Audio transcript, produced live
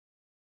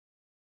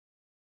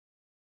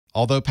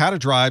Although PATA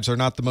drives are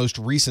not the most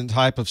recent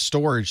type of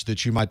storage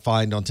that you might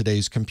find on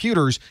today's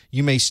computers,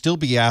 you may still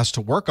be asked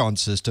to work on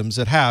systems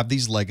that have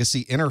these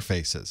legacy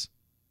interfaces.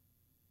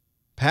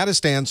 PATA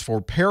stands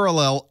for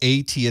Parallel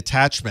AT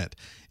Attachment.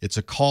 It's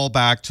a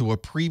callback to a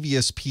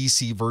previous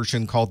PC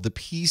version called the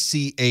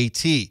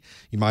PCAT.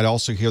 You might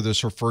also hear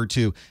this referred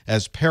to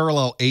as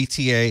Parallel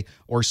ATA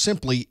or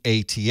simply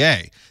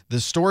ATA. The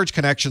storage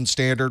connection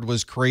standard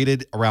was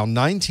created around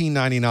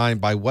 1999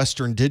 by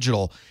Western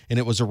Digital, and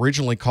it was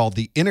originally called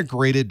the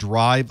Integrated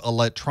Drive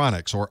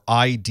Electronics, or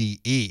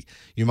IDE.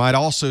 You might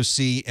also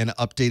see an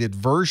updated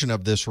version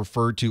of this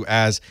referred to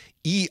as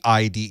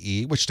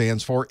EIDE, which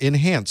stands for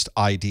Enhanced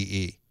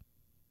IDE.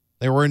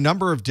 There were a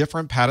number of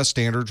different PATA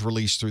standards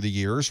released through the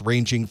years,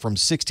 ranging from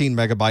 16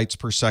 megabytes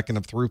per second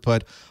of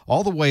throughput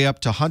all the way up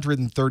to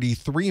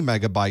 133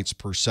 megabytes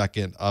per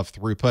second of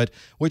throughput,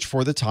 which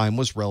for the time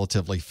was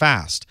relatively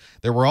fast.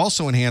 There were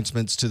also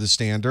enhancements to the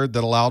standard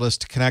that allowed us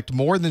to connect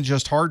more than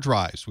just hard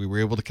drives. We were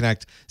able to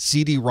connect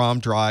CD-ROM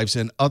drives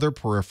and other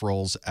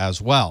peripherals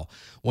as well.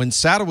 When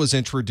SATA was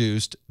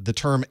introduced, the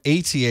term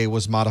ATA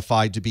was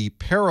modified to be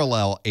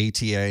Parallel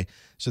ATA,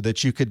 so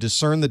that you could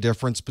discern the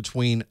difference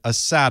between a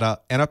SATA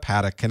and a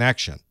PATA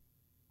connection.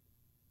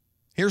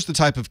 Here's the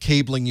type of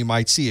cabling you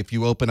might see if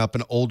you open up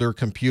an older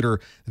computer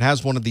that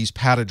has one of these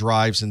PATA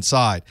drives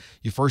inside.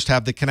 You first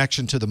have the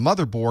connection to the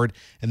motherboard,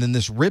 and then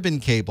this ribbon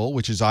cable,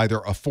 which is either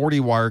a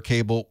 40-wire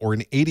cable or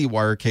an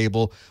 80-wire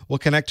cable, will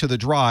connect to the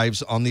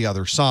drives on the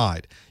other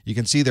side. You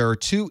can see there are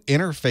two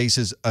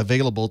interfaces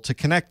available to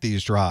connect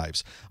these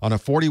drives. On a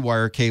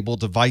 40-wire cable,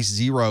 device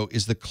 0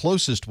 is the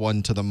closest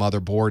one to the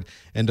motherboard,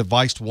 and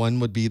device 1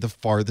 would be the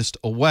farthest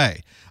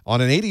away.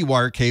 On an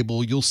 80-wire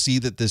cable, you'll see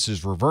that this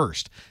is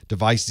reversed.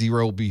 Device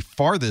 0 will be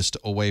farthest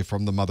away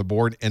from the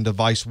motherboard, and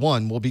device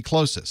 1 will be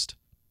closest.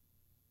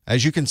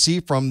 As you can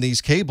see from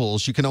these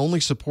cables, you can only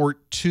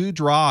support two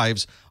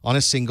drives on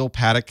a single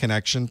PATA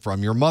connection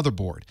from your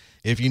motherboard.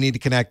 If you need to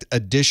connect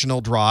additional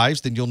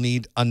drives, then you'll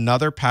need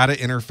another PATA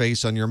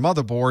interface on your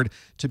motherboard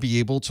to be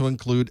able to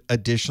include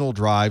additional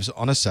drives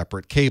on a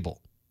separate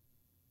cable.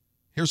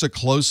 Here's a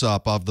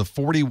close-up of the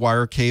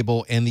 40-wire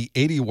cable and the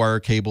 80-wire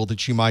cable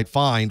that you might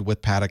find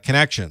with PATA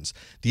connections.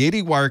 The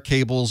 80-wire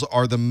cables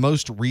are the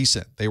most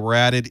recent. They were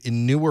added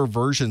in newer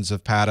versions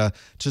of PATA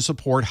to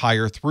support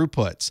higher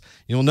throughputs.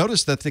 You'll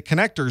notice that the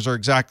connectors are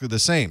exactly the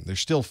same. There's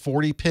still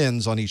 40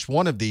 pins on each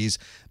one of these,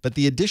 but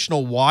the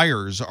additional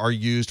wires are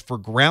used for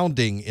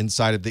grounding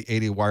inside of the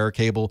 80-wire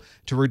cable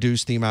to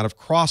reduce the amount of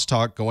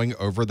crosstalk going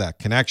over that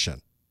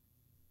connection.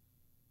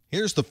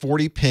 Here's the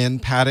 40-pin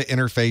PATA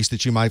interface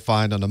that you might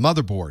find on a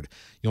motherboard.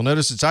 You'll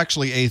notice it's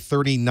actually a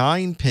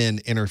 39-pin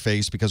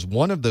interface because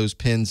one of those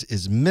pins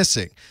is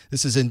missing.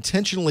 This is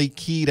intentionally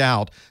keyed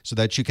out so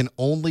that you can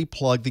only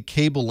plug the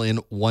cable in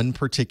one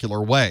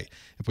particular way.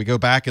 If we go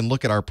back and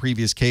look at our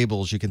previous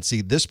cables, you can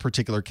see this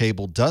particular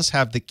cable does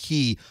have the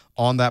key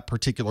on that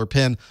particular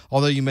pin,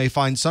 although you may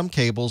find some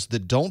cables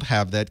that don't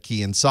have that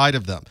key inside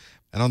of them.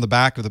 And on the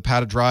back of the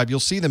PATA drive, you'll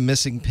see the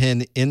missing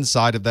pin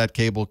inside of that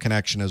cable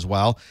connection as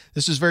well.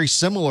 This is very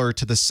similar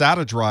to the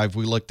SATA drive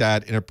we looked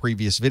at in a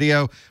previous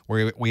video,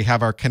 where we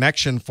have our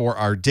connection for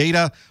our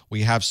data.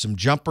 We have some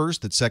jumpers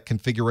that set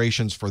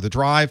configurations for the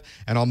drive.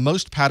 And on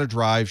most PATA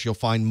drives, you'll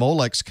find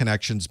Molex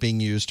connections being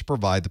used to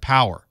provide the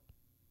power.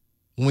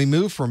 When we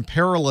move from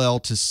parallel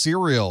to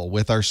serial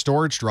with our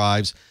storage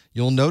drives,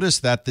 you'll notice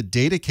that the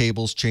data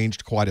cables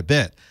changed quite a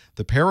bit.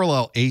 The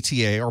parallel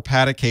ATA or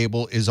PATA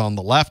cable is on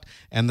the left,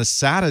 and the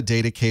SATA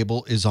data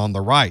cable is on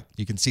the right.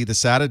 You can see the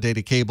SATA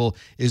data cable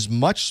is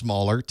much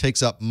smaller,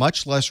 takes up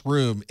much less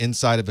room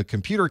inside of a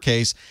computer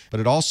case, but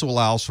it also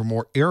allows for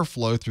more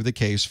airflow through the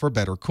case for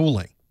better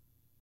cooling.